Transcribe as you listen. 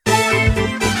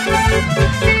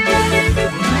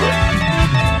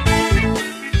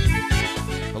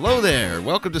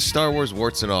welcome to Star Wars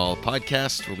Warts and All, a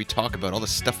podcast where we talk about all the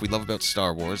stuff we love about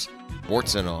Star Wars,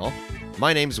 warts and all.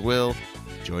 My name's Will.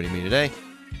 Joining me today,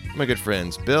 my good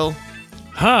friends Bill.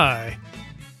 Hi.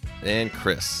 And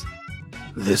Chris.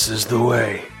 This is the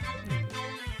way.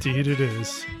 Indeed it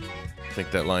is. I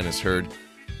think that line is heard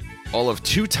all of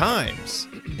 2 times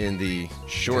in the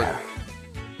short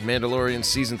Mandalorian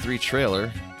Season 3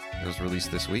 trailer that was released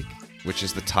this week, which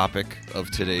is the topic of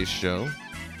today's show.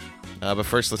 But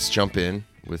first, let's jump in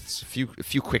with a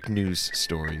few quick news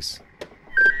stories.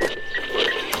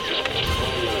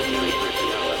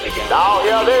 Now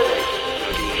hear this.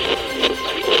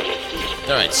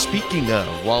 All right, speaking of,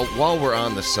 while we're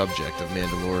on the subject of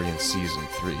Mandalorian Season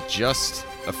 3, just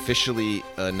officially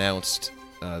announced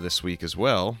this week as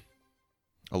well,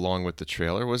 along with the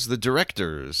trailer, was the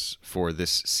directors for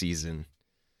this season,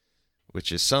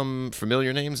 which is some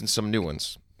familiar names and some new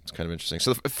ones. It's kind of interesting.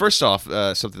 So first off,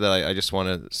 something that I just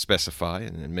want to specify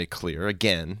and make clear.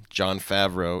 Again, Jon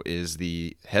Favreau is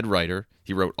the head writer.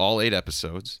 He wrote all 8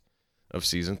 episodes of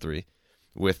Season 3.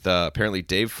 With apparently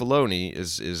Dave Filoni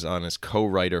is on as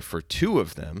co-writer for 2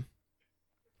 of them.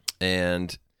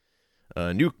 And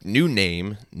new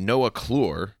name, Noah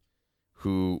Clure,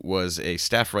 who was a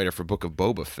staff writer for Book of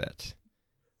Boba Fett,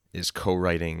 is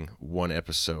co-writing 1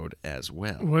 episode as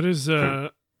well. What is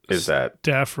that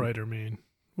staff writer mean?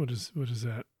 What is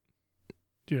that?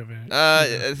 Do you have any?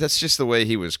 That's just the way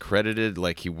he was credited.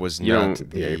 Like he was not.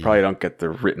 You probably don't get the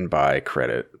written by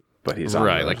credit, but he's on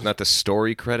right. Like not the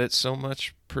story credit so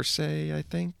much per se. I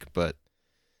think, but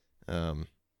I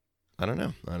don't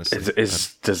know. Honestly,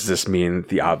 does this mean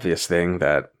the obvious thing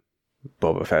that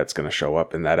Boba Fett's going to show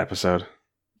up in that episode,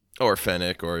 or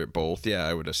Fennec, or both? Yeah,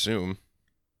 I would assume.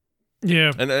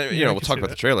 Yeah, and we'll talk about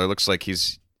the trailer. It looks like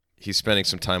he's spending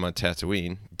some time on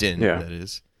Tatooine. Din, that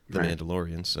is. The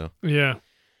Mandalorian, so yeah,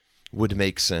 would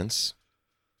make sense.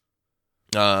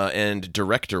 And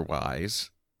director-wise,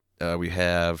 we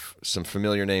have some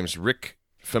familiar names. Rick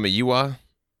Famuyiwa,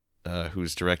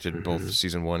 who's directed both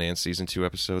Season 1 and Season 2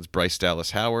 episodes. Bryce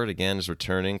Dallas Howard, again, is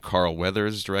returning. Carl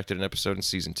Weathers directed an episode in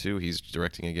Season 2. He's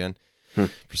directing again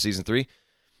for Season 3.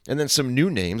 And then some new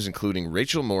names, including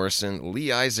Rachel Morrison,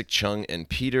 Lee Isaac Chung, and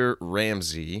Peter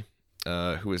Ramsey,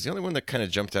 who is the only one that kind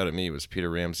of jumped out at me was Peter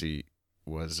Ramsey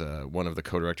was one of the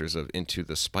co-directors of Into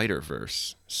the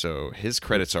Spider-Verse. So his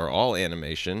credits are all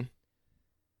animation,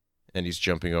 and he's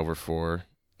jumping over for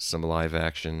some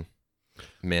live-action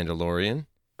Mandalorian.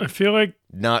 I feel like...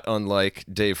 Not unlike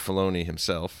Dave Filoni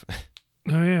himself.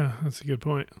 Oh, yeah, that's a good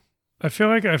point. I feel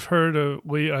like I've heard of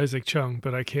Lee Isaac Chung,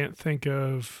 but I can't think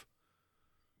of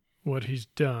what he's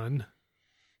done.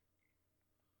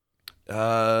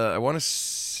 I want to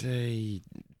say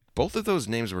both of those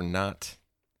names were not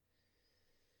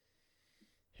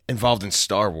involved in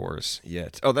Star Wars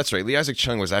yet. Oh, that's right. Lee Isaac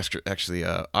Chung was actually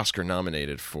Oscar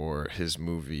nominated for his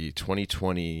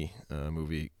 2020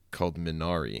 movie called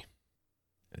Minari.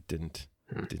 I didn't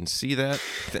see that.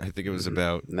 I think it was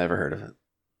about... Never heard of it.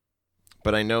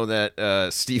 But I know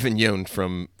that Stephen Yeun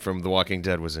from The Walking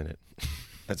Dead was in it.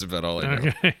 That's about all I know.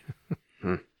 Okay.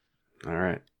 All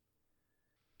right.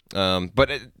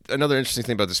 But another interesting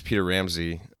thing about this Peter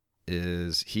Ramsey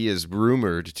is he is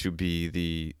rumored to be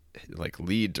the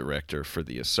lead director for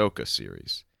the Ahsoka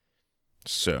series.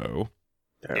 So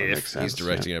if he's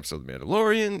directing an episode of The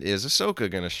Mandalorian, is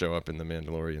Ahsoka going to show up in The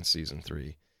Mandalorian Season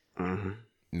 3? Mm-hmm.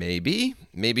 Maybe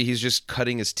he's just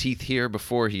cutting his teeth here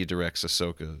before he directs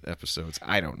Ahsoka episodes.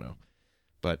 I don't know.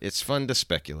 But it's fun to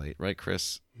speculate, right,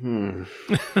 Chris?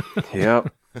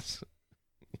 Yep.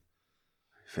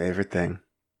 Favorite thing.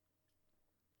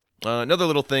 Another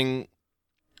little thing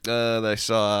that I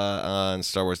saw on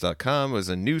StarWars.com was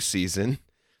a new season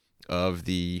of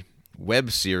the web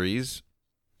series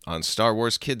on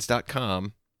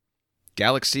StarWarsKids.com,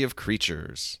 Galaxy of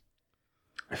Creatures.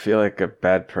 I feel like a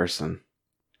bad person.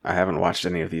 I haven't watched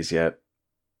any of these yet.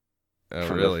 Oh,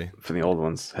 really? From the old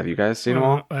ones. Have you guys seen them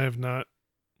all? I have not.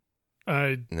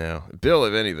 No. Bill,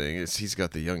 if anything, he's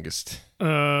got the youngest.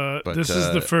 This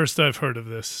is the first I've heard of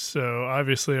this, so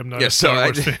obviously I'm not a Star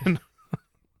Wars fan.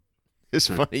 It's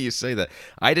funny you say that.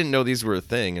 I didn't know these were a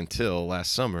thing until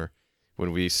last summer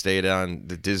when we stayed on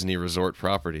the Disney resort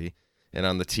property, and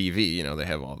on the TV, they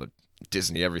have all the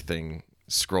Disney everything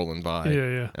scrolling by.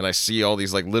 Yeah. And I see all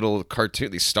these little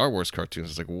these Star Wars cartoons.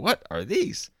 I was like, what are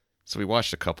these? So we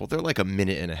watched a couple. They're like a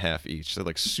minute and a half each.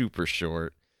 They're super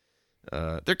short.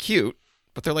 They're cute,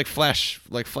 but they're like flash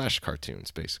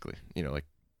cartoons, basically. Like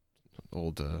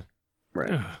old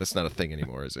Right. That's not a thing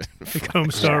anymore, is it? Like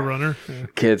Homestar Runner. Yeah.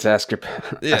 Kids, ask your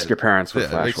parents what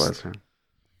Flash was.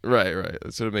 Right.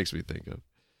 That's what it makes me think of.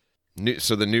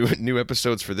 So the new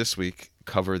episodes for this week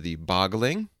cover the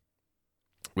Bogling,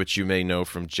 which you may know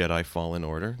from Jedi Fallen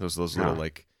Order. Those little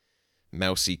like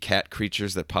mousy cat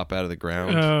creatures that pop out of the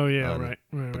ground. Oh yeah, right.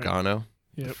 Bogano,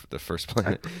 Yep. the first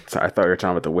planet. I thought you were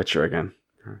talking about The Witcher again.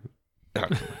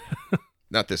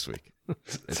 Not this week.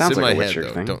 It's Sounds in like my a head,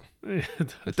 Witcher though. thing.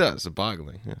 It does, a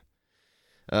Bogling. Yeah.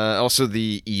 Also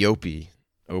the Eope,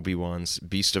 Obi-Wan's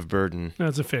Beast of Burden.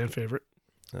 That's a fan favorite.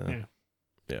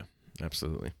 Yeah,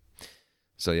 absolutely.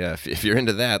 So yeah, if you're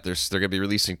into that, they're going to be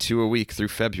releasing 2 a week through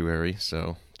February,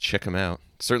 so check them out.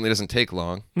 Certainly doesn't take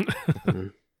long.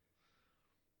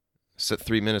 Set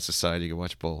 3 minutes aside, you can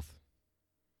watch both.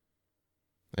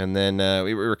 And then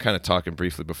we were kind of talking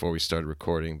briefly before we started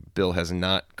recording. Bill has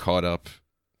not caught up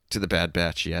to the Bad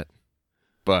Batch yet,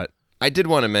 but I did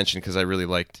want to mention because I really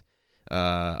liked.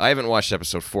 I haven't watched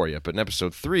episode 4 yet, but in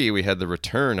episode 3 we had the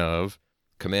return of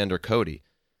Commander Cody,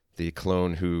 the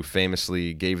clone who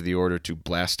famously gave the order to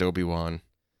blast Obi-Wan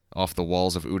off the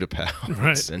walls of Utapau,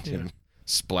 Right, sent him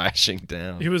splashing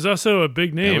down. He was also a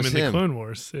big name was in the him. Clone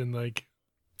Wars, in like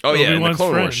Oh yeah, in the Obi-Wan's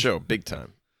Clone friend. Wars show, big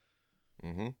time.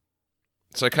 Mm-hmm.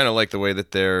 So I kind of like the way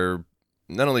that they're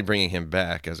not only bringing him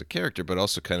back as a character, but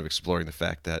also kind of exploring the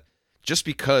fact that just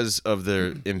because of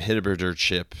their inhibitor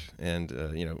chip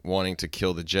and wanting to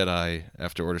kill the Jedi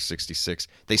after Order 66,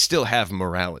 they still have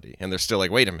morality, and they're still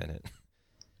like, wait a minute,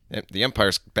 the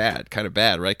Empire's kind of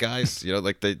bad, right, guys?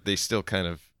 Like they still kind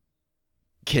of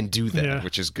can do that,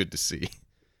 which is good to see.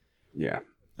 Yeah.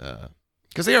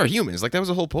 Because they are humans. Like, that was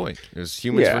the whole point. It was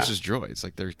humans versus droids.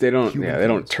 Like, they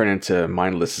don't turn into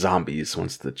mindless zombies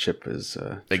once the chip is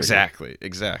triggered.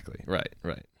 Exactly. Right.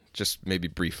 Just maybe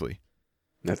briefly.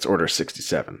 That's Order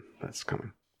 67. That's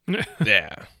coming.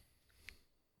 Yeah.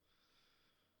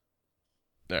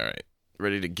 All right.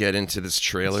 Ready to get into this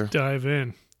trailer? Let's dive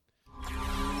in.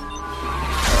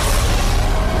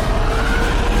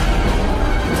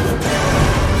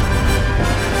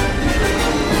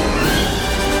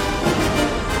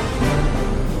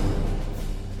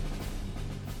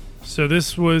 So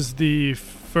this was the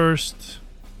first,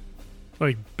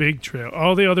 like, big trailer.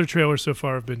 All the other trailers so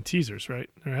far have been teasers, right?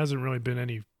 There hasn't really been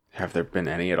any. Have there been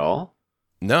any at all?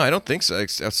 No, I don't think so.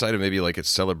 Outside of maybe like its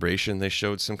Celebration, they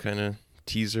showed some kind of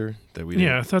teaser that we didn't.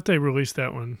 Yeah, I thought they released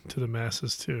that one to the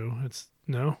masses too.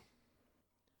 No,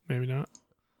 maybe not.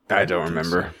 I don't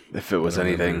remember if it was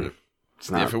anything.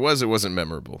 It's not. If it was, it wasn't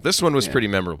memorable. This one was pretty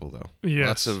memorable, though. Yes.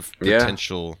 Lots of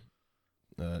potential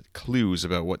clues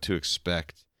about what to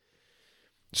expect.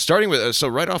 Starting with, so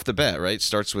right off the bat, right,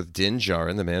 starts with Din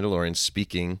Djarin, the Mandalorian,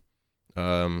 speaking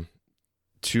to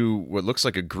what looks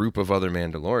like a group of other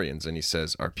Mandalorians, and he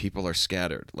says, "Our people are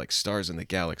scattered, like stars in the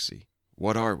galaxy.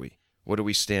 What are we? What do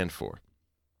we stand for?"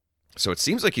 So it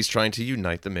seems like he's trying to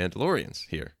unite the Mandalorians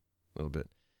here a little bit.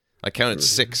 I counted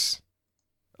 6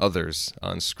 others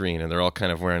on screen, and they're all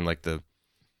kind of wearing like the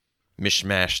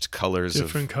mishmashed colors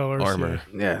Different of colors, armor.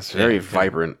 Yeah, it's very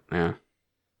vibrant. Yeah.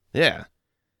 Yeah.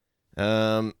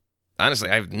 Honestly,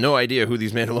 I have no idea who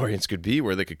these Mandalorians could be,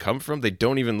 where they could come from. They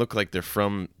don't even look like they're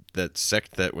from that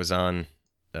sect that was on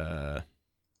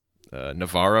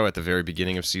Navarro at the very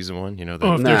beginning of season 1. You know,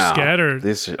 if they're scattered,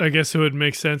 I guess it would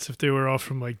make sense if they were all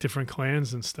from like different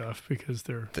clans and stuff because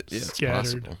they're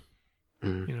scattered.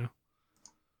 You know,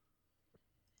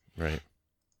 right.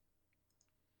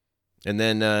 And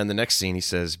then in the next scene, he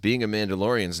says, "Being a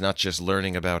Mandalorian is not just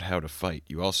learning about how to fight.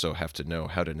 You also have to know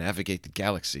how to navigate the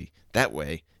galaxy. That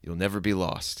way, you'll never be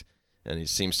lost." And he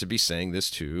seems to be saying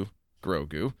this to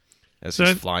Grogu as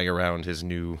he's flying around his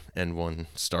new N1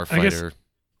 Starfighter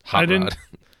hot rod. I didn't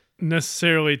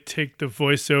necessarily take the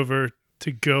voiceover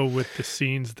to go with the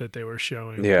scenes that they were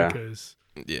showing. Yeah. Because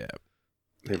they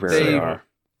rarely are.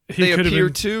 They appear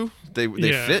to. They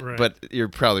fit, right. But you're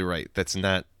probably right. That's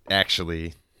not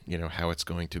actually... how it's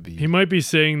going to be. He might be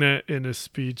saying that in a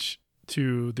speech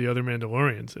to the other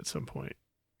Mandalorians at some point.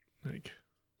 Like,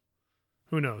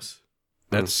 who knows?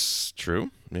 That's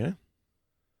true. Yeah.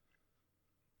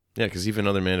 Yeah, because even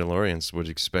other Mandalorians would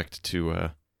expect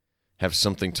to have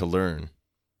something to learn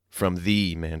from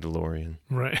the Mandalorian.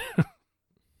 Right.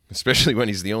 Especially when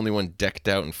he's the only one decked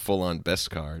out in full-on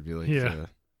Beskar. It'd be like,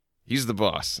 he's the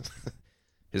boss.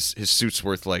 His suit's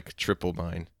worth like triple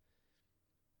mine.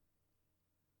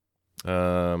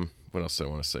 What else do I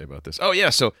want to say about this? Oh,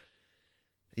 yeah, so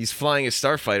he's flying his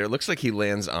Starfighter. It looks like he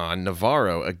lands on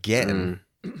Navarro again.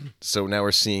 So now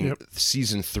we're seeing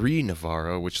Season 3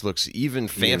 Navarro, which looks even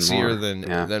fancier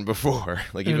than before.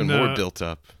 Like, even more built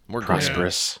up. More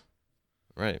prosperous.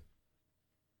 Right.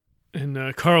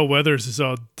 And Carl Weathers is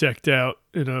all decked out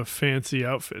in a fancy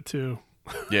outfit, too.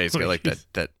 Yeah, he's got like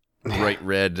that bright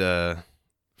red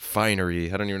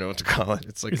finery. I don't even know what to call it.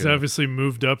 It's like He's obviously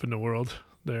moved up in the world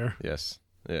there. Yes.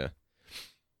 Yeah.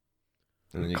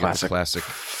 And then you Classic, get the classic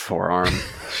forearm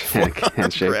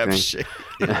handshake grab thing. shake.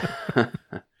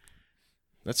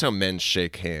 That's how men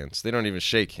shake hands. They don't even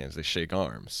shake hands. They shake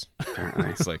arms. Apparently.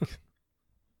 It's like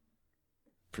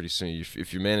pretty soon,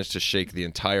 if you manage to shake the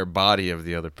entire body of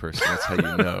the other person, that's how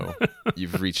you know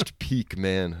you've reached peak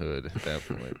manhood at that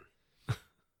point.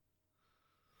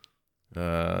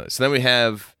 So then we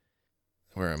have,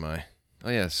 where am I? Oh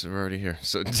yes, we're already here.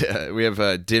 So we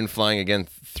have Din flying again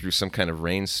through some kind of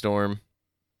rainstorm.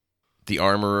 The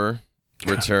armorer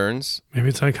returns. Maybe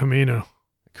it's like Camino.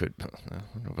 I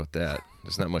don't know about that.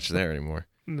 There's not much there anymore.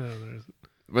 No, there isn't.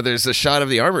 But there's a shot of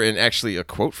the armor, and actually a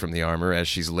quote from the armor as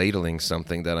she's ladling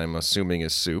something that I'm assuming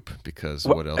is soup, because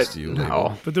what else do you ladle?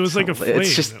 No. But there was like a flame.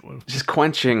 It's just she's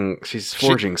quenching. She's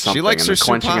forging something. She likes and her then soup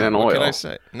quenching hot. it in What oil. can I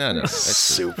say? No, that's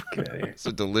Soup. Okay. It's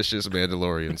a delicious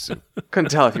Mandalorian soup. Couldn't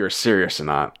tell if you were serious or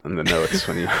not in the notes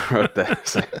when you wrote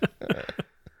this.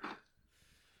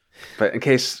 But in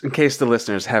case the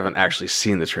listeners haven't actually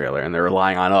seen the trailer and they're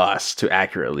relying on us to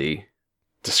accurately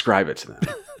describe it to them,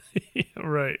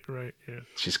 right, yeah.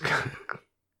 she's.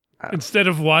 Instead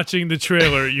of watching the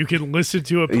trailer, you can listen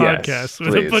to a Yes, podcast with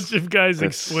please. a bunch of guys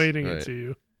That's explaining right. it to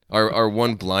you. Our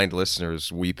one blind listener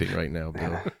is weeping right now,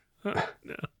 Bill.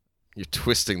 No. You're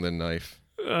twisting the knife.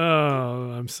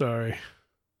 Oh, I'm sorry.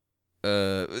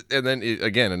 And then,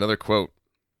 again, another quote.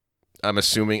 I'm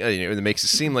assuming, it makes it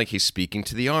seem like he's speaking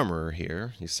to the armorer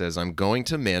here. He says, "I'm going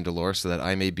to Mandalore so that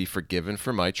I may be forgiven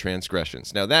for my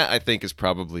transgressions." Now, that, I think, is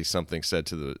probably something said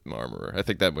to the armorer. I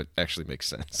think that would actually make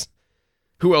sense.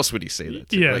 Who else would he say that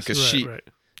to? Yes, Because right.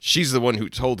 she's the one who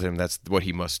told him that's what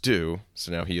he must do.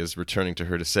 So now he is returning to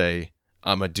her to say,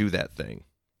 "I'm going to do that thing."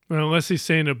 Well, unless he's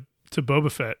saying to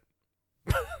Boba Fett.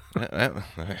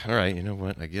 All right, you know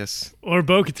what? I guess. Or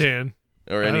Bo-Katan.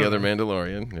 Or I any don't other know.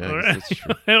 Mandalorian. Yeah, I Or, guess that's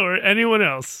true. or anyone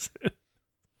else.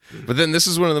 But then this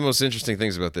is one of the most interesting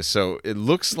things about this. So it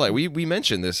looks like we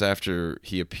mentioned this after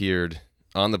he appeared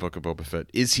on the Book of Boba Fett.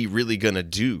 Is he really going to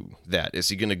do that? Is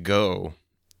he going to go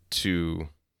to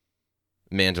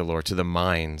Mandalore, to the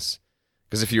mines?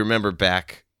 Because if you remember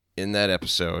back in that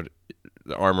episode,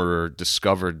 the armorer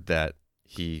discovered that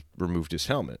he removed his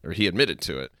helmet, or he admitted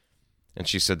to it. And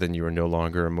she said, "Then you are no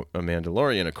longer a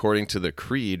Mandalorian. According to the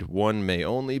creed, one may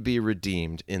only be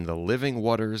redeemed in the living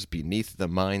waters beneath the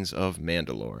mines of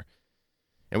Mandalore."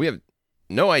 And we have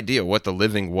no idea what the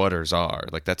living waters are.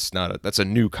 Like, that's a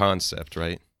new concept,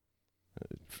 right?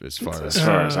 As far As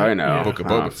far as I know, yeah. Book of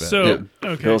Boba Fett. So,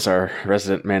 Yeah, okay. Bill's our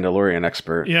resident Mandalorian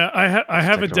expert. Yeah, I have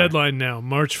a Take it away. deadline now,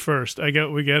 March 1st. I got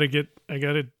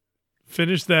to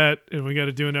finish that, and we got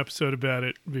to do an episode about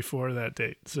it before that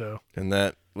date. So, And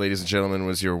that, ladies and gentlemen,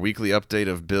 was your weekly update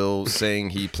of Bill saying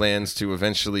he plans to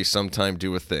eventually sometime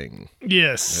do a thing.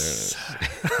 yes.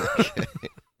 Okay.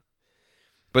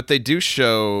 But they do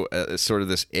show sort of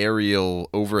this aerial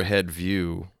overhead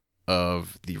view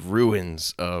of the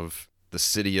ruins of the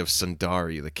city of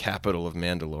Sundari, the capital of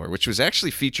Mandalore, which was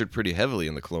actually featured pretty heavily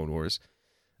in the Clone Wars.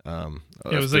 It was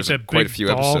like there's that quite big a few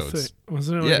ball episodes. thing.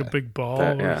 Wasn't it like Yeah. a big ball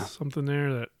Yeah. or something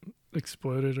there that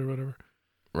exploded or whatever?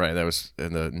 Right, that was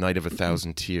in the Night of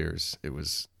 1,000 Tears. It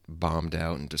was bombed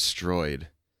out and destroyed,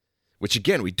 which,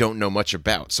 again, we don't know much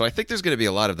about. So I think there's going to be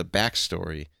a lot of the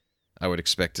backstory I would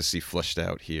expect to see fleshed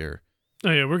out here.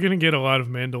 Oh, yeah, we're going to get a lot of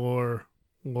Mandalore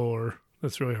lore.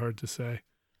 That's really hard to say.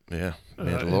 Yeah, in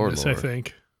Mandalore this, lore. I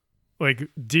think. Like,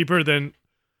 deeper than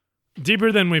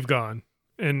we've gone.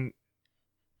 And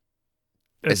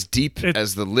As deep it-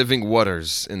 as the living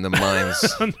waters in the mines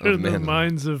under of the Mandalore.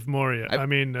 mines of Moria. I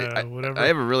Whatever. I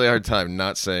have a really hard time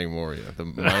not saying Moria. The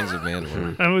mines of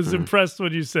Mandalore. I was impressed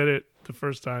when you said it the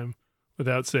first time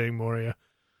without saying Moria.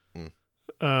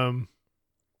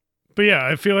 But yeah,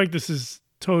 I feel like this is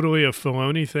totally a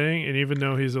Filoni thing, and even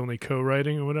though he's only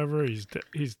co-writing or whatever, he's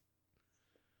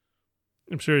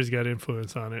I'm sure he's got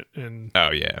influence on it. And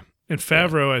Oh, yeah.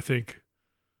 Favreau, I think,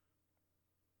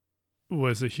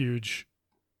 was a huge.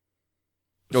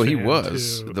 Oh, he fan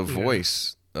was too, the yeah.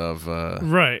 voice of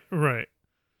Right.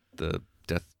 the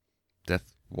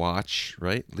Death Watch,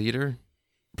 right? Leader?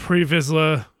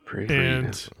 Pre-Vizsla Pretty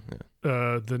and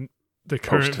Yeah. the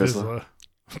current Post-Vizsla. Vizsla.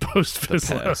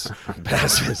 Post-Vizsla.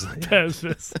 Paz Vizsla. Paz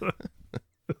Vizsla.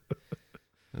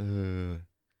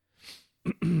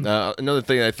 Another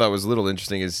thing I thought was a little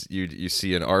interesting is you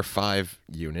see an R5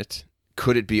 unit.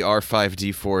 Could it be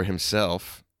R5D4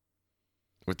 himself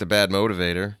with the bad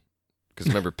motivator? Because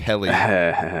remember, Peli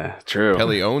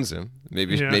True. owns him.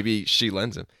 Yeah. Maybe she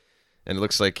lends him, and it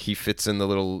looks like he fits in the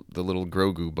little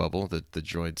Grogu bubble, the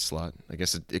droid slot. I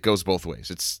guess it goes both ways.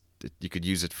 It's You could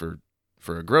use it for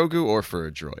a Grogu or for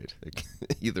a droid.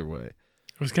 Either way.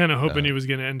 I was kind of hoping he was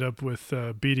going to end up with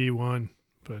BD1,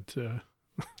 but...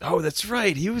 Oh, that's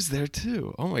right. He was there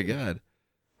too. Oh, my God.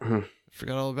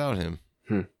 Forgot all about him.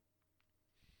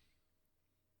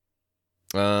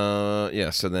 Yeah,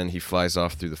 so then he flies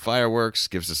off through the fireworks,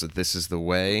 gives us a This Is the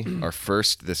Way, our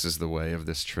first This Is the Way of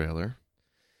this trailer.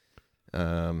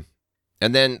 And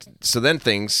then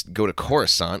things go to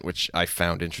Coruscant, which I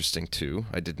found interesting too.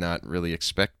 I did not really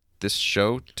expect this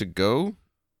show to go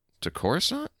to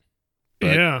Coruscant.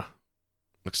 Yeah.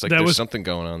 Looks like there's something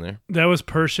going on there. That was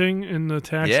Pershing in the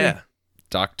taxi? Yeah.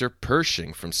 Dr.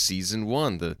 Pershing from season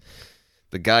 1,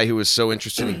 the guy who was so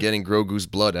interested in getting Grogu's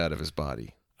blood out of his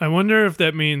body. I wonder if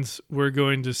that means we're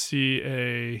going to see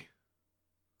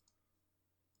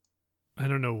I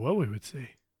don't know what we would see.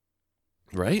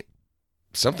 Right?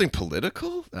 Something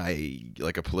political?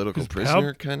 Like a political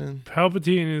prisoner kind of?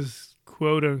 Palpatine is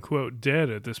quote-unquote dead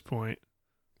at this point.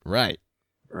 Right.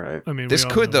 I mean, this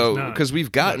could, though, because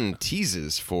we've gotten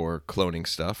teases for cloning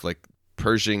stuff, like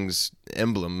Pershing's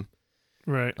emblem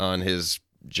on his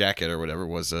jacket or whatever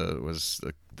was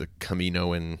the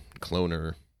Kaminoan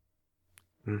cloner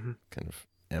kind of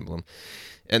emblem.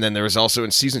 And then there was also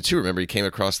in season 2, remember, he came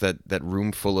across that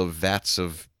room full of vats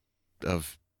of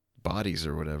bodies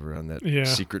or whatever on that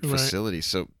secret facility.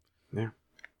 So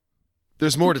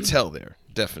there's more to tell there,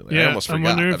 definitely. Yeah, I almost forgot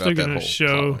wondering if about they're that going to whole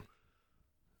show plot.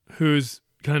 Who's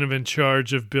kind of in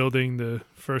charge of building the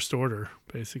First Order,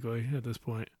 basically, at this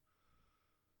point.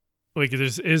 Like,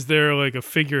 is there like a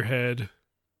figurehead?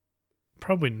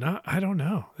 Probably not. I don't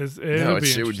know.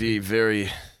 It would be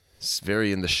very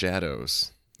in the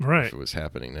shadows, right? If it was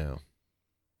happening now.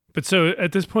 But so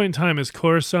at this point in time, is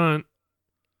Coruscant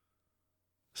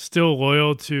still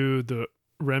loyal to the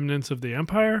remnants of the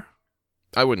Empire?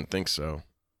 I wouldn't think so.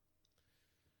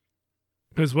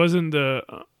 Because wasn't the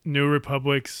New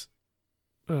Republic's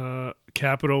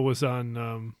capital was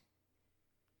on...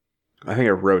 I think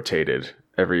it rotated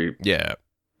every Yeah.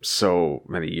 so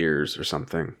many years or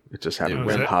something. It just happened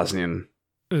when Hosnian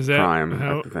Prime. Is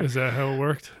that how it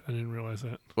worked? I didn't realize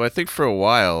that. Well, I think for a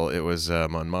while it was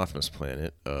on Mon Mothma's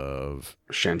planet of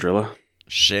Chandrilla.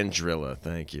 Chandrilla,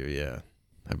 thank you. Yeah,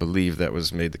 I believe that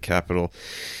was made the capital,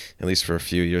 at least for a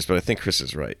few years. But I think Chris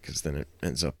is right because then it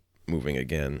ends up moving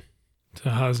again to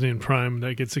Hosnian Prime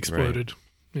that gets exploded.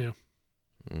 Right. Yeah.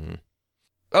 Mm-hmm.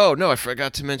 Oh no, I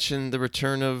forgot to mention the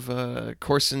return of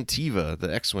Corson Teva,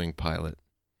 the X-wing pilot.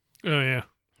 Oh yeah,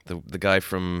 the guy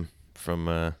from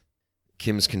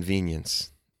Kim's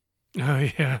Convenience. Oh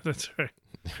yeah, that's right.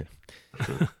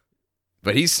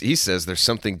 But he says there's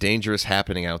something dangerous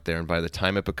happening out there, and by the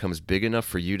time it becomes big enough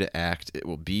for you to act, it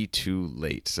will be too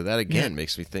late. So that again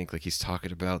makes me think like he's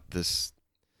talking about this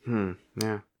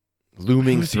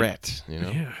looming threat. You know?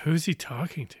 Yeah, who's he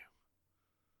talking to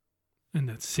in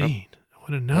that scene? I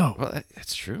want to know. Well,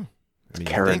 that's true. I mean,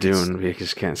 Cara Dune, we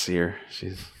just can't see her.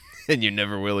 She's and you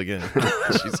never will again.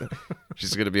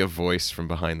 She's going to be a voice from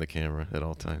behind the camera at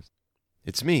all times.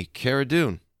 It's me, Cara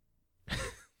Dune.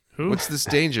 Who? What's this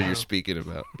danger you're speaking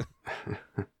about?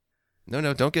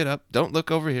 No, don't get up. Don't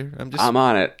look over here. I'm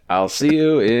on it. I'll see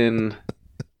you in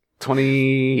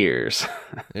 20 years.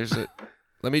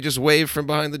 Let me just wave from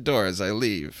behind the door as I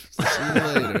leave. See you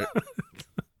later.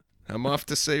 I'm off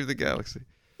to save the galaxy.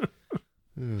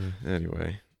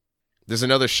 Anyway. There's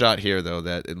another shot here, though,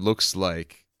 that it looks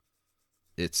like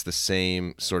it's the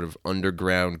same sort of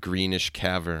underground greenish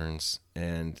caverns,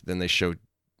 and then they show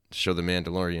the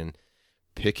Mandalorian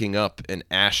picking up an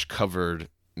ash-covered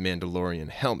Mandalorian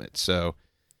helmet. So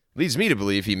leads me to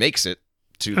believe he makes it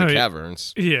to the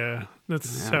caverns. Yeah,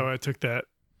 that's how I took that.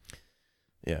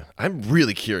 Yeah, I'm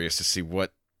really curious to see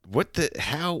what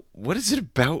is it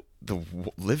about the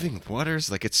living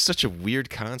waters? Like, it's such a weird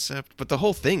concept, but the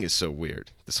whole thing is so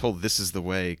weird. This is the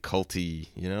way culty,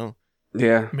 you know?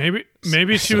 Yeah.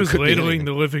 Maybe she was ladling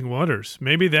the living waters.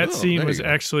 Maybe that scene was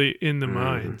actually in the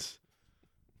mines.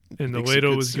 And the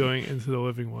ladle was going into the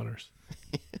living waters.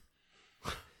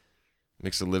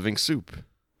 Makes a living soup.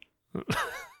 All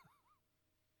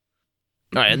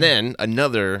right, and then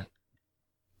another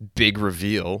big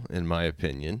reveal, in my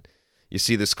opinion. You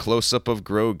see this close-up of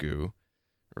Grogu,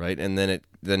 right? And then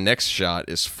the next shot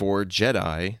is 4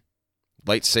 Jedi,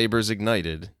 lightsabers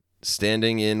ignited,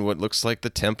 standing in what looks like the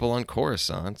temple on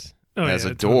Coruscant. As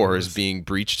a door is being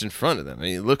breached in front of them. I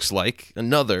mean, it looks like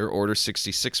another Order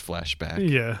 66 flashback.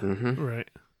 Yeah, right.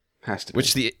 Has to be.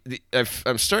 Which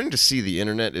I'm starting to see the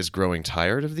internet is growing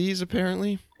tired of these,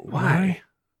 apparently. Why?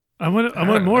 I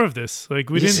want more of this. Like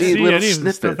we You didn't see little any of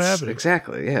this stuff snippets. happening.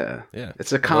 Exactly, yeah. Yeah.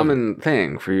 It's a common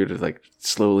thing for you to like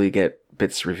slowly get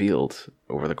bits revealed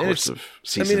over the course of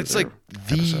seasons. I mean, it's like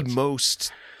the episodes.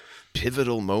 most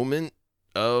pivotal moment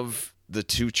of the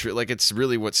two. Like, it's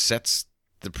really what sets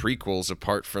the prequels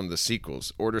apart from the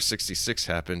sequels. Order 66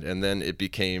 happened, and then it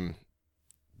became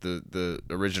the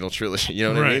original trilogy. You know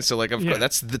what I mean? Right. So, like, of Yeah. course,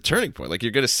 that's the turning point. Like,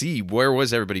 you're going to see where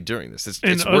was everybody during this. It's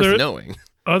And worth knowing.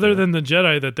 Other than the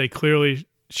Jedi that they clearly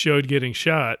showed getting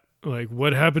shot, like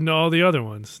what happened to all the other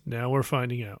ones? Now we're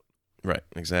finding out. Right,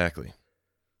 exactly.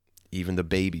 Even the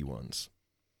baby ones.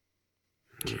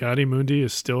 Ki-Adi-Mundi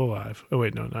is still alive. Oh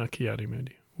wait, no, not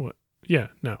Ki-Adi-Mundi. What? Yeah,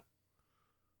 no.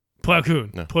 Plo Koon.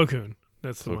 No. Plo Koon.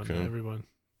 That's the Plo one. Koon.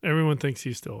 Everyone thinks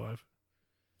he's still alive.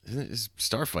 His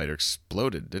Starfighter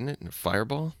exploded, didn't it? In a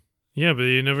fireball? Yeah, but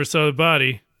you never saw the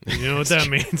body. You know what that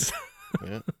means.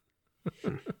 Yeah.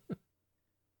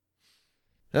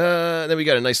 Then we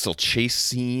got a nice little chase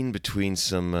scene between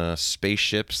some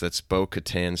spaceships. That's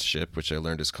Bo-Katan's ship, which I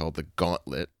learned is called the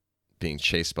Gauntlet, being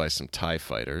chased by some TIE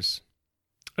fighters.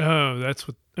 Oh, that's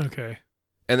what. Okay.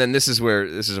 And then this is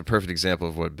a perfect example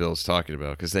of what Bill's talking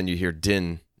about, because then you hear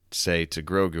Din say to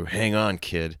Grogu, "Hang on,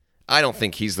 kid." I don't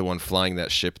think he's the one flying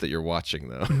that ship that you're watching,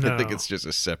 though. No. I think it's just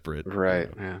a separate. Right,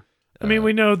 yeah. I mean,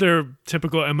 we know their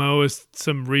typical MO is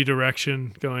some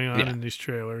redirection going on Yeah. in these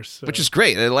trailers. So. Which is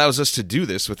great. It allows us to do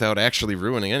this without actually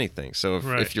ruining anything. So if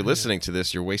Right, you're yeah. listening to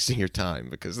this, you're wasting your time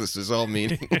because this is all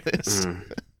meaningless.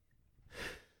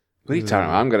 What are you talking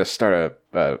about? I'm going to start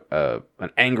an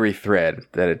angry thread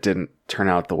that it didn't turn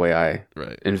out the way I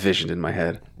Right. envisioned in my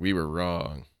head. We were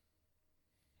wrong.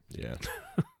 Yeah.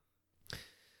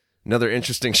 Another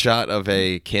interesting shot of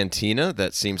a cantina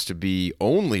that seems to be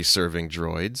only serving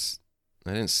droids.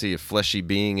 I didn't see a fleshy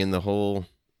being in the whole,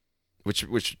 which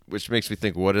makes me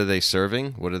think, what are they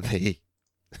serving? What are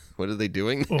they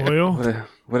doing there? Oil.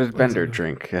 What did Bender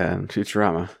drink in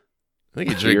Futurama? I think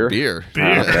he drank beer.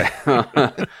 Beer. Oh,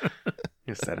 okay.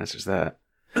 Guess that answers that.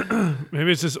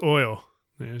 Maybe it's just oil.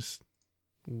 They just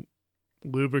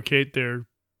lubricate their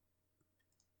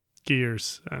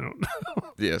gears. I don't know.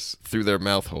 Yes, through their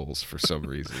mouth holes for some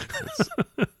reason.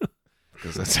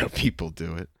 Because that's how people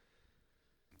do it.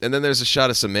 And then there's a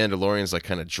shot of some Mandalorians like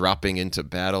kind of dropping into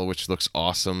battle, which looks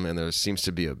awesome. And there seems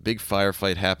to be a big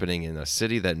firefight happening in a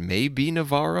city that may be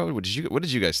Navarro. What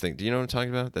did you guys think? Do you know what I'm talking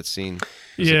about? That scene?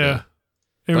 It was like Yeah.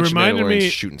 a It bunch of reminded Mandalorians me.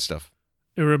 shooting stuff.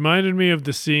 It reminded me of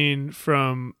the scene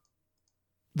from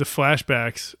the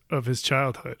flashbacks of his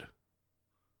childhood,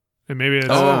 and maybe it's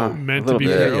Oh, meant a to little be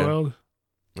bit, yeah. paralleled.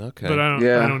 Okay, But I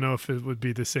Yeah. don't know if it would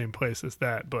be the same place as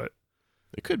that. But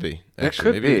it could be. It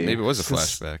Actually, could maybe be. maybe it was a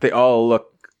Since flashback. They all look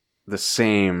the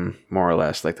same, more or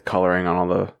less, like the coloring on all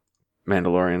the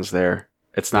Mandalorians there.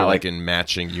 It's They're not like like, in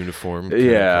matching uniform. kind of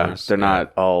yeah, colors. they're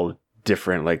not all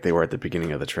different like they were at the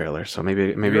beginning of the trailer. So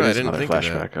maybe Right, it I is didn't another think of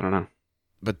that. flashback. I don't know.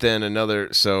 But then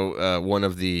one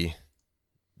of the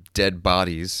dead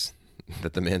bodies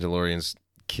that the Mandalorians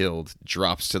killed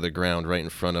drops to the ground right in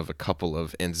front of a couple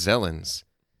of Anzellans,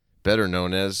 better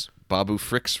known as Babu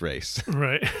Frick's race.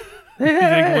 right,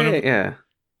 Hey, yeah.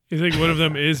 you think one of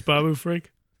them is Babu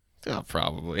Frick? Oh,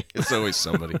 probably. It's always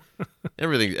somebody.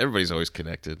 Everybody's always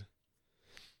connected.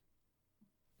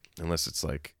 Unless it's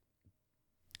like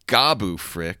Gabu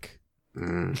Frick.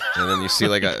 Mm. And then you see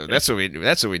like that's what we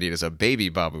need is a baby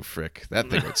Babu Frick. That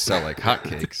thing would sell like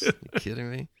hotcakes. You kidding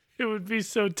me? It would be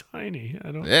so tiny.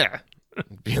 I don't. Yeah.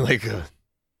 It'd be like a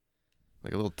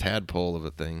little tadpole of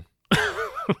a thing.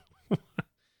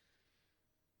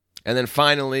 And then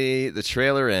finally the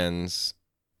trailer ends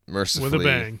mercifully With a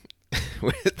bang.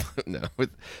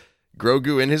 with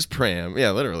Grogu in his pram.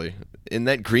 Yeah, literally. In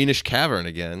that greenish cavern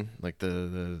again, like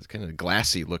the kind of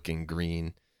glassy looking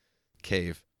green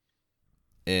cave.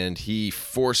 And he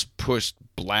force pushed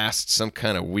blasts some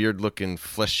kind of weird looking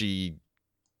fleshy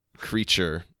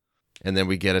creature. And then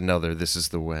we get another "This is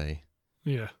the way"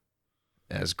 Yeah,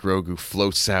 as Grogu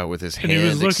floats out with his and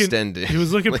hand extended. he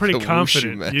was looking like pretty a wushu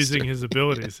confident master. using his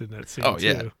abilities in that scene. Oh,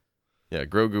 yeah. too. Yeah,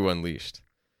 Grogu unleashed.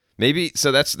 Maybe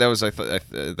so. That was I thought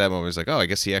that moment was like, oh, I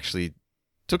guess he actually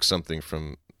took something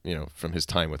from his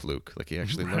time with Luke. Like he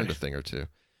actually learned a Right. thing or two.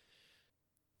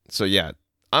 So yeah,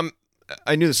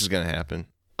 I knew this was gonna happen.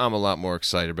 I'm a lot more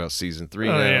excited about season 3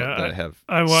 Oh, now yeah. that I have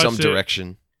I watched some it.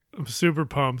 direction. I'm super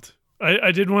pumped.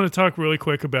 I did want to talk really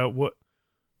quick about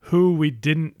who we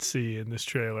didn't see in this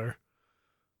trailer.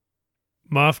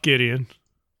 Moff Gideon.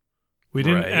 We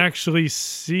didn't Right. actually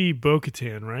see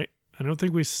Bo-Katan, right? I don't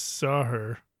think we saw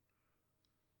her.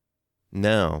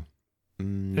 No.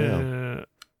 No.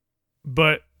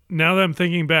 But now that I'm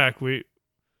thinking back,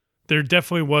 there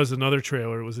definitely was another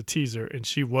trailer. It was a teaser, and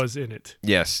she was in it.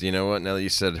 Yes, you know what? Now that you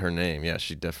said her name, yeah,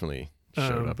 she definitely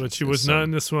showed up. But she was not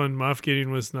in this one. Moff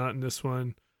Gideon was not in this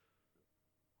one.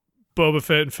 Boba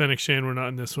Fett and Fennec Shand were not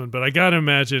in this one. But I gotta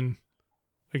imagine,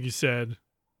 like you said,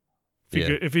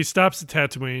 if he stops at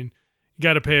Tatooine, you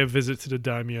gotta pay a visit to the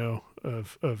daimyo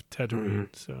of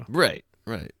Tatooine. So right.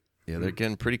 Yeah, they're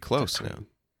getting pretty close now.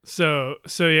 So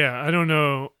yeah, I don't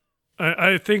know.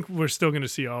 I think we're still going to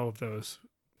see all of those.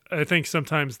 I think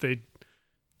sometimes they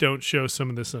don't show some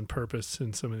of this on purpose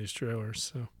in some of these trailers.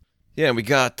 So yeah, and we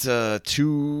got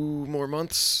 2 more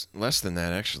months, less than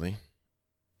that actually.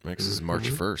 Next is March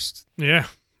 1st. Yeah,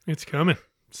 it's coming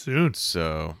soon.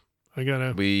 So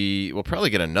we'll probably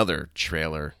get another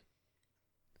trailer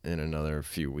in another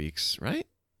few weeks, right?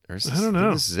 Or is this, I don't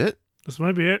know. This is it. This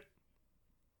might be it.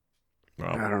 Well,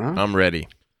 I don't know. I'm ready.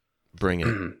 Bring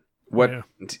it. What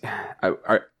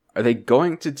are they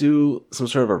going to do? Some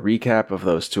sort of a recap of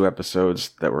those 2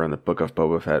 episodes that were in the Book of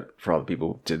Boba Fett for all the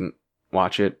people who didn't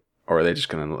watch it, or are they just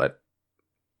going to let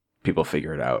people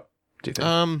figure it out? Do you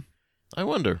think? I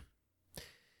wonder.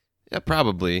 Yeah,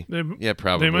 probably.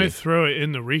 Probably. They might throw it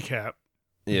in the recap.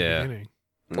 Yeah.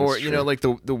 Or you know, like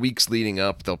the weeks leading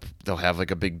up, they'll have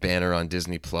like a big banner on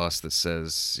Disney Plus that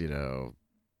says, you know,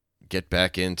 get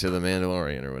back into The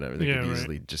Mandalorian or whatever. They could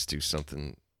easily just do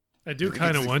something. I do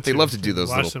kind of want to. They love to do those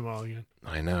watch them all again.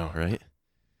 I know, right?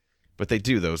 But they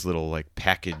do those little like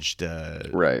packaged,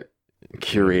 right?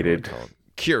 Curated.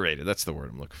 Curated. That's the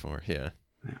word I'm looking for. Yeah.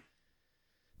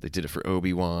 They did it for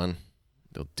Obi-Wan.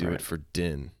 They'll do it for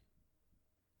Din.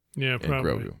 Yeah,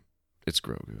 probably. And Grogu. It's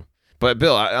Grogu. But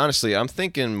Bill, honestly, I'm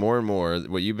thinking more and more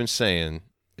what you've been saying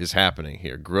is happening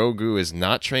here. Grogu is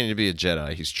not training to be a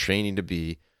Jedi. He's training to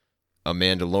be a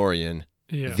Mandalorian.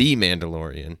 Yeah. The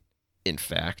Mandalorian, in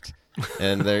fact.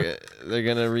 And they're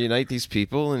going to reunite these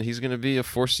people, and he's going to be a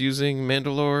Force-using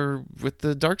Mandalore with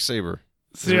the Darksaber.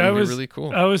 See, I was really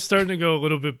cool. I was starting to go a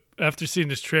little bit after seeing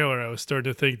this trailer. I was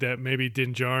starting to think that maybe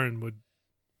Din Djarin would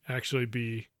actually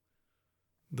be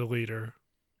the leader,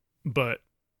 but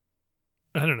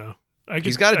I don't know.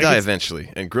 He's got to die eventually,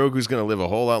 and Grogu's going to live a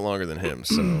whole lot longer than him.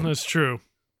 So that's true.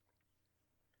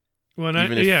 Well,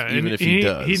 even if he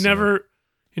does, he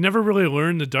never really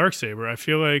learned the Darksaber. I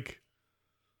feel like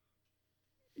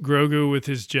Grogu, with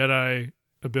his Jedi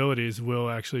abilities, will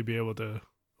actually be able to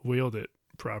wield it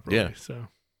properly. Yeah. So,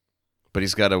 but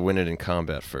he's got to win it in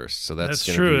combat first. So that's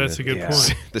true. That's a good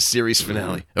point. The series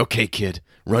finale. Okay, kid,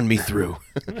 run me through.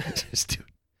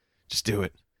 Just do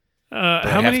it. I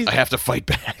have to fight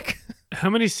back. How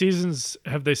many seasons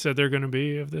have they said they're going to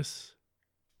be of this?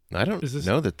 I don't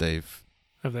know that they've.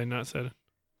 Have they not said it?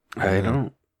 I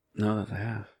don't know that they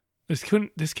have. This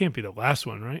can't be the last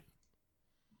one, right?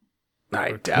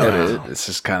 I doubt it. It's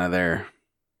just kind of their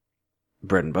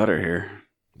bread and butter here.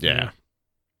 Yeah.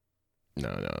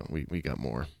 No, we got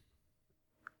more.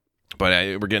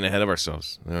 But we're getting ahead of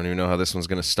ourselves. I don't even know how this one's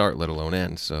going to start, let alone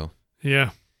end. So yeah.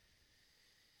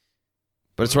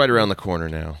 But it's right around the corner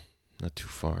now. Not too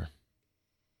far.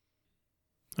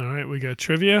 All right, we got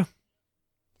trivia.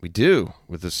 We do,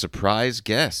 with a surprise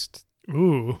guest.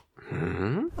 Ooh.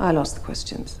 Mm-hmm. I lost the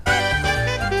questions.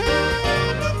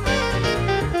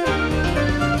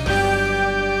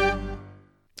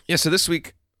 Yeah, so this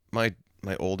week, my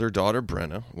older daughter,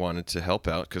 Brenna, wanted to help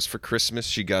out because for Christmas,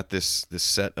 she got this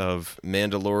set of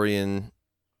Mandalorian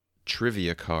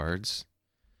trivia cards.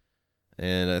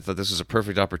 And I thought this was a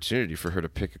perfect opportunity for her to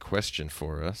pick a question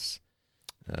for us.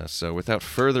 So without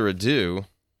further ado,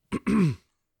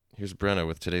 here's Brenna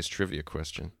with today's trivia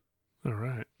question. All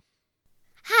right.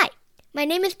 Hi, my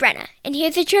name is Brenna, and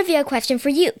here's a trivia question for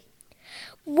you.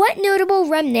 What notable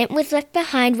remnant was left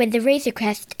behind when the Razor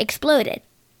Crest exploded?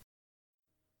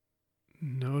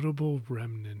 Notable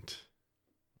remnant.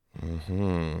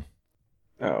 Mm-hmm.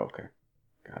 Oh, okay.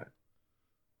 Got it.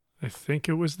 I think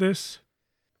it was this.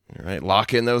 All right,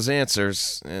 lock in those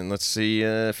answers, and let's see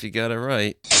if you got it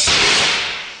right.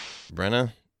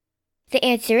 Brenna? The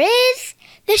answer is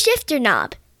the shifter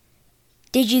knob.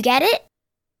 Did you get it?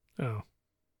 Oh.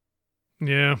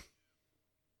 Yeah.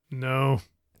 No.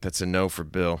 That's a no for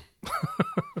Bill.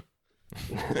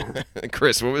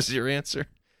 Chris, what was your answer?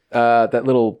 That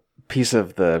little piece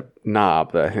of the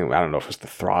knob that I don't know if it's the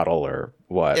throttle or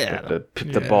what. Yeah.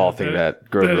 The ball thing that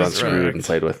Grogu unscrewed right. and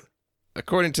played with.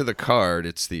 According to the card,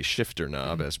 it's the shifter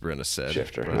knob, as Brenna said.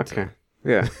 Shifter. But, Okay.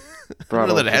 Yeah. I don't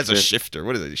know that it has a shifter.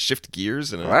 What is it? Shift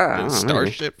gears in a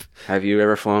starship? Have you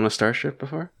ever flown a starship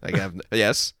before? I have.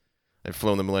 Yes. I've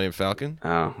flown the Millennium Falcon.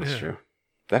 Oh, that's true.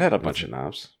 That had a bunch of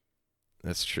knobs.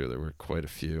 That's true. There were quite a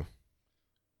few.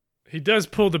 He does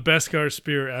pull the Beskar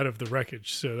spear out of the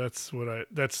wreckage, so that's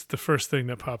the first thing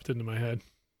that popped into my head.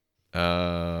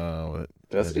 Does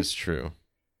that he? is true.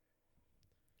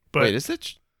 But Wait, is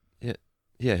that?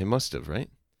 Yeah, he must have, right?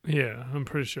 yeah, I'm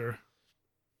pretty sure.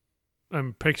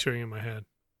 I'm picturing in my head.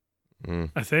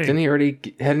 I think. Hadn't he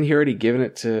already given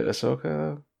it to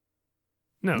Ahsoka?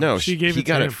 No, she gave he it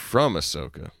got to it him. from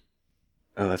Ahsoka.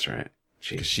 Oh, that's right.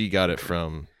 'Cause Jeez. she got it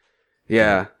from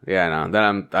Yeah. No.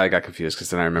 Then I got confused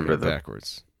because then I remember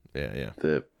backwards. Yeah.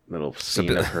 the little scene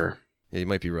bit- of her. Yeah, you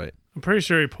might be right. I'm pretty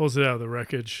sure he pulls it out of the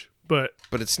wreckage, but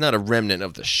But it's not a remnant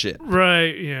of the ship.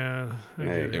 right, yeah. I Yeah,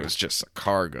 get It it. was just a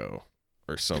cargo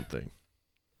or something.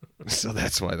 So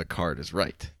that's why the card is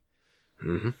right.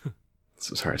 Mm-hmm.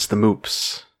 So sorry, it's the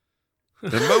moops.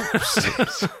 The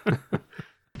Mopes.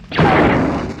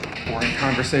 Boring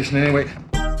conversation anyway.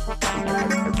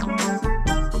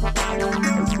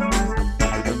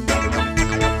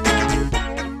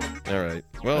 All right.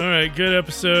 Well, All right, good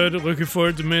episode. Looking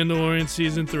forward to Mandalorian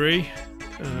Season 3.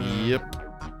 yep.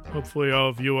 Hopefully all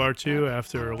of you are too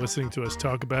after listening to us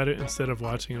talk about it instead of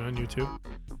watching it on YouTube.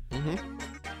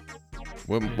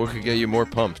 What could get you more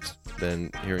pumped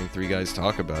than hearing three guys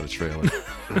talk about a trailer,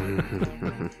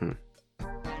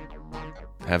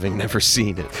 having never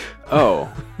seen it?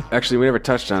 Oh, actually, we never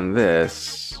touched on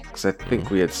this because I think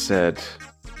we had said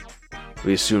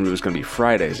we assumed it was going to be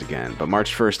Fridays again, but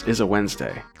March 1st is a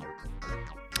Wednesday.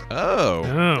 Oh.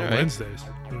 Oh, all right. Wednesdays.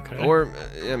 Okay. Or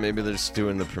yeah, maybe they're just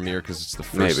doing the premiere because it's the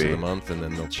first Maybe. of the month, and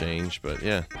then they'll change. But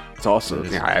yeah, It's also It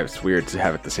is. it's weird to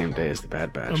have it the same day as the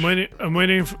Bad Batch. I'm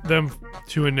waiting for them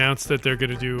to announce that they're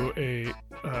going to do a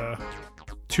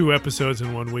 2 episodes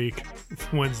in 1 week,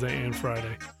 Wednesday and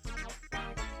Friday.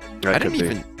 That I could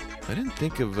didn't be. I didn't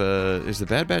think of. Is the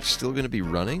Bad Batch still going to be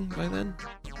running by then?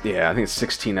 Yeah, I think it's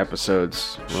 16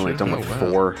 episodes. We're only done with Oh,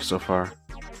 wow. 4 so far.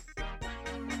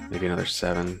 Maybe another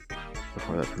 7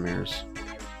 before that premieres.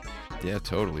 Yeah,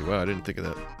 totally. Wow, I didn't think of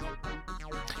that.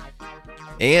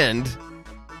 And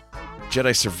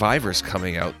Jedi Survivor's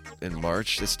coming out in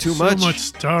March. It's too So much. much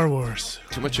Star Wars.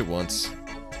 Too much at once.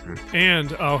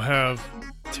 And I'll have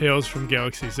Tales from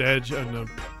Galaxy's Edge on the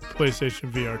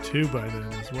PlayStation VR 2 by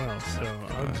then as well. So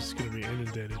I'm just going to be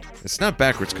inundated. It's not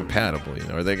backwards compatible, you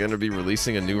know. Are they going to be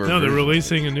releasing a newer No, they're version?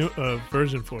 releasing a new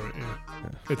version for it. Yeah.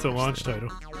 It's a launch title.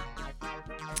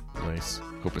 Nice.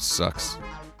 Hope it sucks.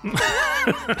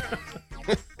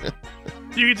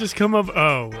 You could just come up.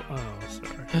 Oh,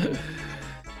 sorry.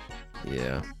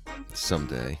 Yeah.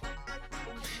 Someday.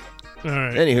 All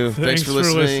right. Anywho, thanks for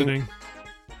listening. listening.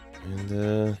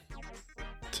 And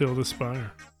Till the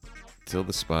Spire. till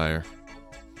the spire.